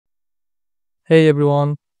Hey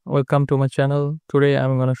everyone, welcome to my channel. Today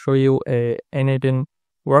I'm going to show you a n8n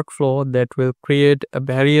workflow that will create a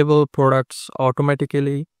variable products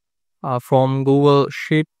automatically from Google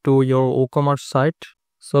Sheet to your WooCommerce site.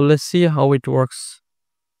 So let's see how it works.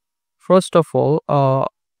 First of all,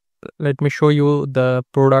 let me show you the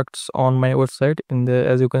products on my website.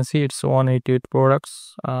 As you can see, it's 188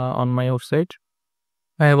 products on my website.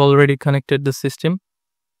 I have already connected the system.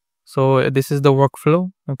 So this is the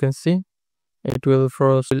workflow. You can see. It will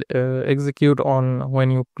first execute on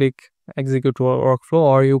when you click execute workflow,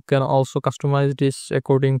 or you can also customize this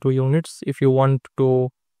according to your needs. If you want to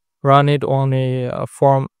run it on a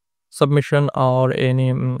form submission or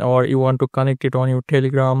you want to connect it on your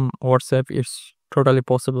Telegram, WhatsApp, it's totally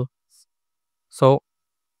possible. So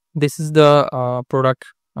this is the product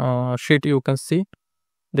sheet. You can see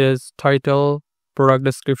there's title, product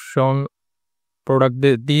description,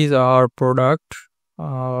 these are product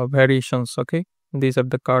variations. Okay, these are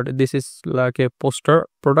the card. This is like a poster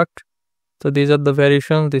product, so these are the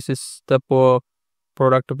variations. This is the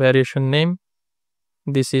product variation name.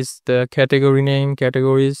 This is the category name,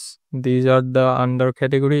 categories. These are the under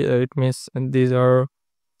category. It means these are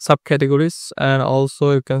subcategories. And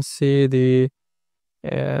also you can see these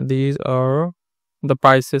are the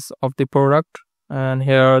prices of the product, and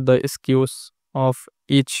here are the SKUs of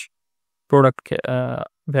each product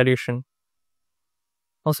variation.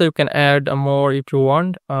 Also, you can add more if you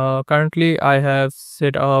want. Currently, I have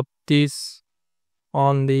set up this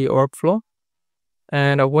on the workflow.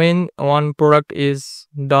 And when one product is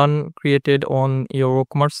done, created on your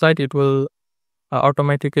WooCommerce site, it will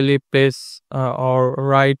automatically place or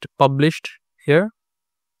write published here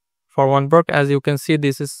for one product. As you can see,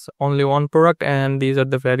 this is only one product and these are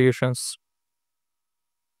the variations.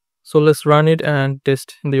 So let's run it and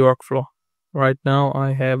test the workflow. Right now,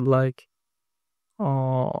 I have like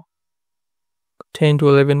 10 to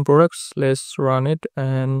 11 products. Let's run it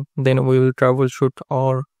and then we will troubleshoot,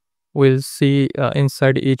 or we'll see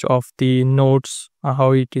inside each of the nodes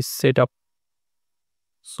how it is set up.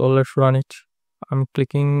 So let's run it. I'm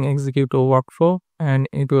clicking execute workflow and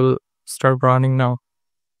it will start running now.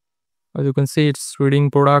 As you can see, it's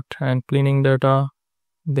reading product and cleaning data,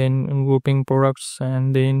 then grouping products,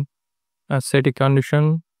 and then set a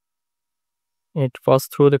condition. It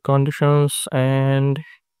passed through the conditions and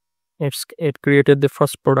it created the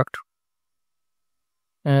first product,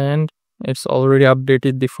 and it's already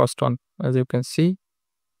updated the first one, as you can see.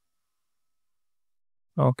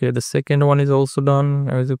 Okay, the second one is also done.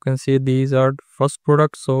 As you can see, these are the first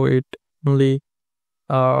product, so it only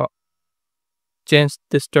changed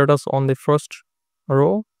the status on the first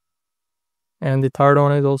row. And the third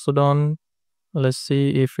one is also done. Let's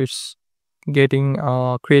see if it's getting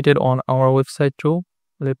created on our website too.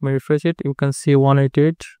 Let me refresh it. You can see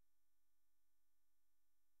 188.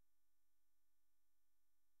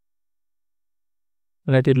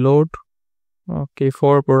 Let it load. Okay,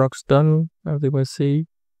 4 products done, as you can see.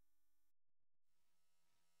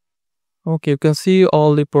 Okay, you can see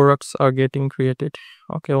all the products are getting created.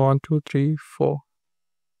 Okay, 1 2 3 4.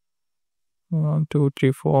 1 2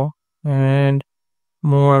 3 4, and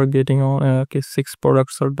more are getting on. Okay, 6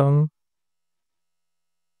 products are done.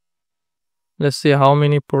 Let's see how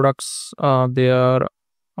many products there are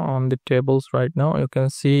on the tables right now. You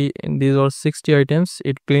can see these are 60 items.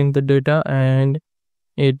 It cleaned the data and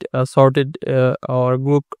it sorted or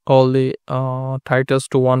grouped all the titles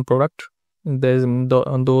to one product.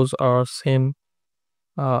 Those are same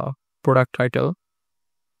product title.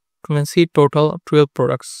 You can see total 12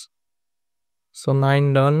 products. So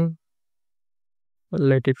 9 done.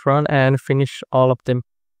 Let it run and finish all of them.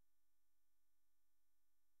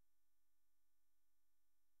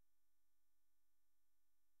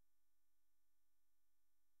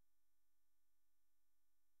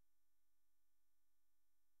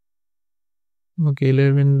 Okay,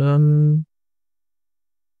 11 done.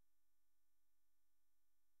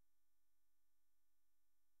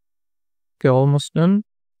 Okay, almost done.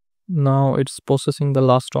 Now it's processing the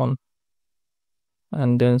last one.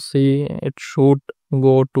 And then see, it should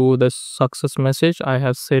go to the success message. I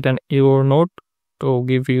have set an error note to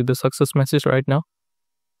give you the success message right now.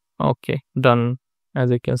 Okay, done. As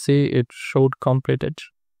you can see, it showed completed.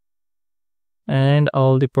 And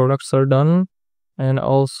all the products are done. And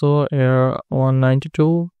also error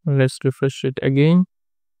 192. Let's refresh it again.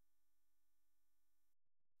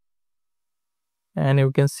 And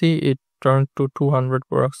you can see it turned to 200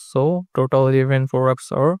 products. So total 11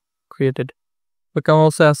 products are created. We can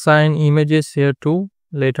also assign images here too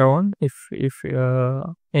later on. If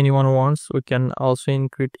anyone wants, we can also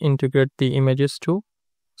integrate the images too.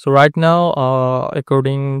 So right now,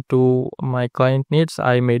 according to my client needs,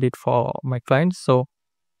 I made it for my clients. So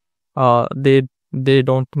they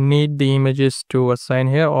don't need the images to assign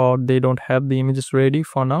here, or they don't have the images ready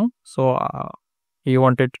for now. So he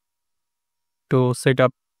wanted to set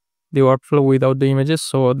up the workflow without the images.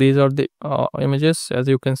 So these are the images. As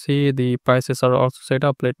you can see, the prices are also set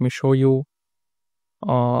up. Let me show you.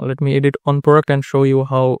 Let me edit on product and show you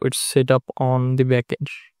how it's set up on the backend.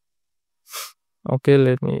 Okay,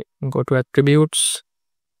 let me go to attributes.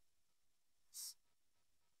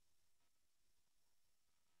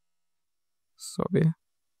 Sorry.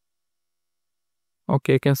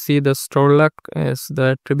 Okay, you can see the store luck as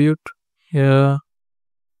the attribute here.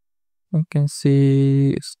 You can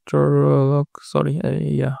see store luck. Sorry,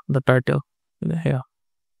 yeah, the title here.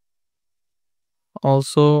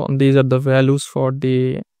 Also, these are the values for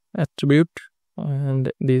the attribute,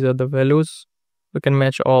 and these are the values. We can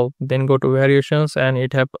match all. Then go to variations, and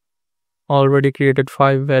it have already created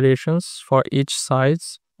 5 variations for each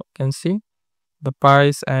size. You can see the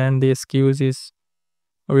price and the SKUs is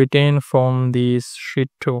retained from this sheet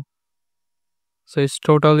too. So it's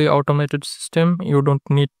totally automated system. You don't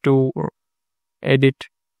need to edit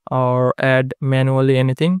or add manually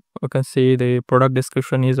anything. You can see the product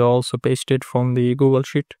description is also pasted from the Google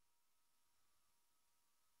Sheet,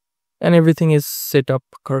 and everything is set up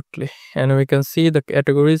correctly. And we can see the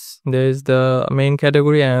categories. There is the main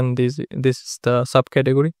category, and this is the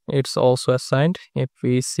subcategory. It's also assigned. If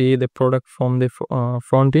we see the product from the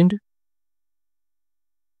front end,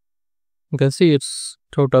 you can see it's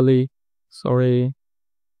totally, sorry,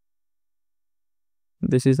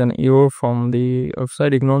 this is an error from the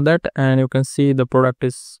website, ignore that. And you can see the product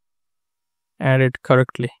is added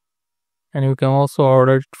correctly, and you can also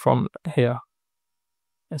order it from here.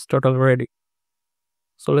 It's totally ready.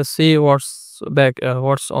 So let's see what's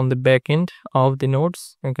on the back end of the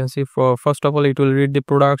nodes. You can see, for first of all, it will read the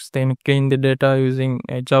products, then clean the data using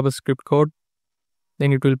a JavaScript code.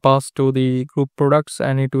 Then it will pass to the group products,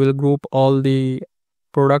 and it will group all the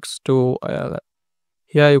products to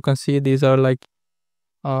here. You can see these are like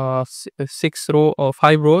 5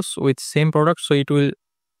 rows with same products. So it will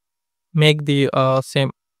make the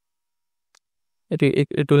same.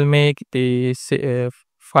 It will make the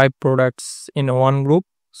 5 products in one group,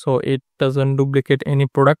 so it doesn't duplicate any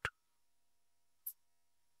product.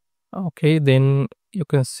 Okay, then you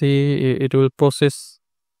can see it will process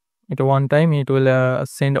it one time. It will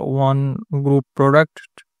send one group product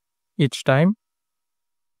each time,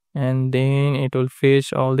 and then it will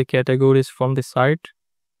fetch all the categories from the site.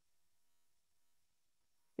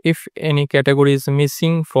 If any category is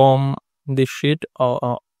missing from the sheet,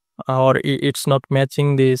 or it's not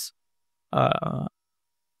matching this,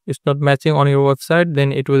 it's not matching on your website,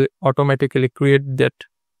 then it will automatically create that.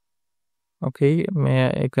 Okay,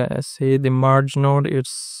 I can say the merge node,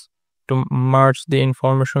 it's to merge the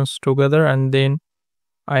informations together. And then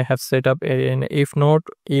I have set up an if node.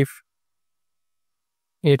 If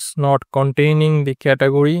it's not containing the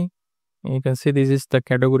category, you can see this is the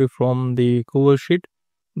category from the Google Sheet,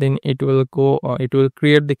 then it will go, it will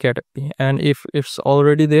create the category. And if it's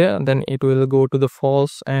already there, then it will go to the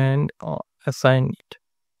false and assign it.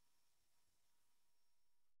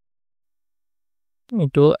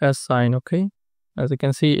 It will assign. Okay, as you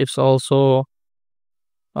can see, it's also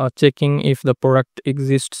checking if the product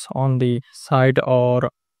exists on the side or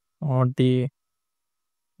the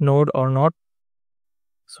node or not,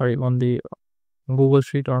 sorry, on the Google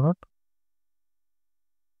Sheet or not.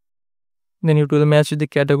 Then it will match the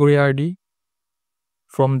category ID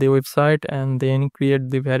from the website, and then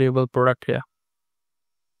create the variable product here.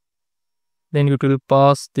 Then it will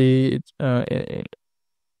pass the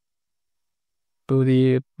to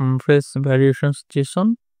the press variations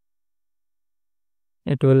JSON.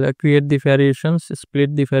 It will create the variations,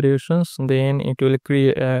 split the variations, then it will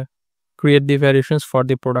create the variations for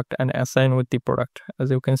the product and assign with the product.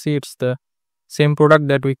 As you can see, it's the same product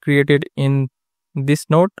that we created in this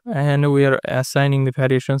node, and we are assigning the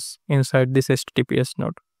variations inside this HTTPS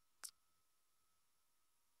node.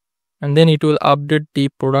 And then it will update the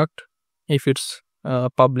product if it's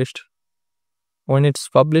published. When it's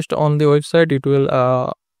published on the website, it will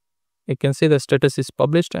you can see the status is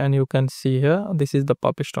published, and you can see here this is the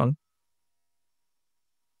published one.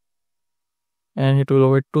 And it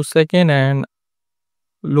will wait 2 seconds and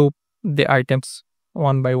loop the items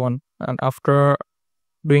one by one. And after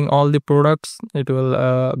doing all the products, it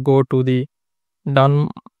will go to the done,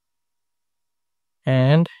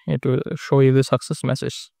 and it will show you the success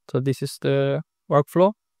message. So this is the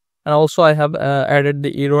workflow. And also I have added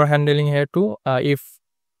the error handling here too. If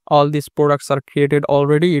all these products are created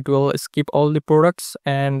already, it will skip all the products,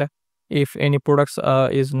 and if any products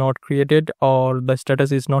is not created or the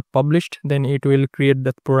status is not published, then it will create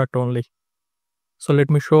that product only. So let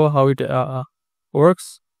me show how it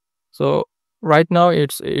works. So right now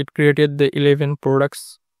it created the 11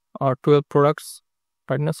 products or 12 products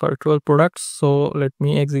right now, sorry, 12 products. So let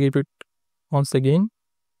me execute it once again.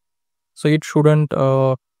 So it shouldn't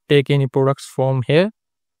take any products from here,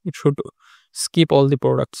 it should skip all the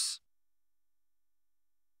products.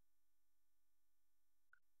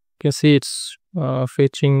 You can see it's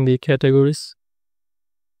fetching the categories.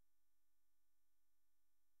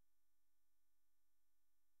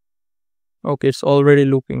 Okay, it's already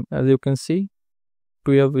looking, as you can see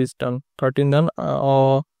 12 is done, 13 done.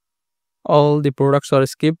 All the products are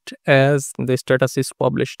skipped as the status is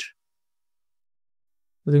published.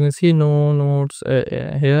 As you can see, no nodes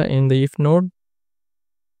here in the if node,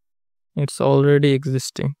 it's already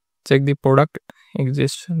existing. Check the product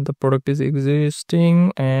exists, the product is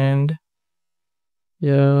existing, and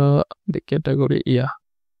yeah, the category, yeah.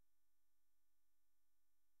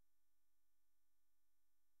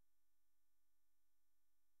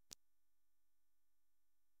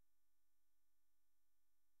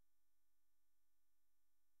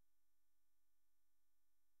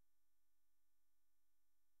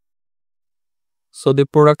 So the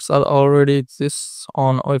products are already exists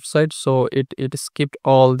on website, so it skipped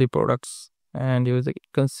all the products, and you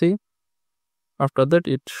can see after that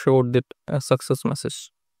it showed that a success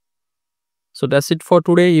message. So that's it for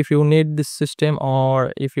today. If you need this system,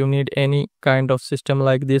 or if you need any kind of system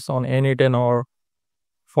like this on n8n or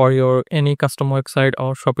for your any custom website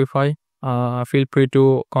or Shopify, feel free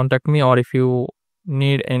to contact me, or if you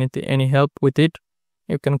need any help with it,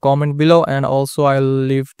 you can comment below, and also I'll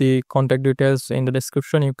leave the contact details in the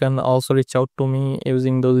description. You can also reach out to me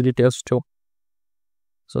using those details too.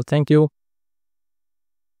 So thank you.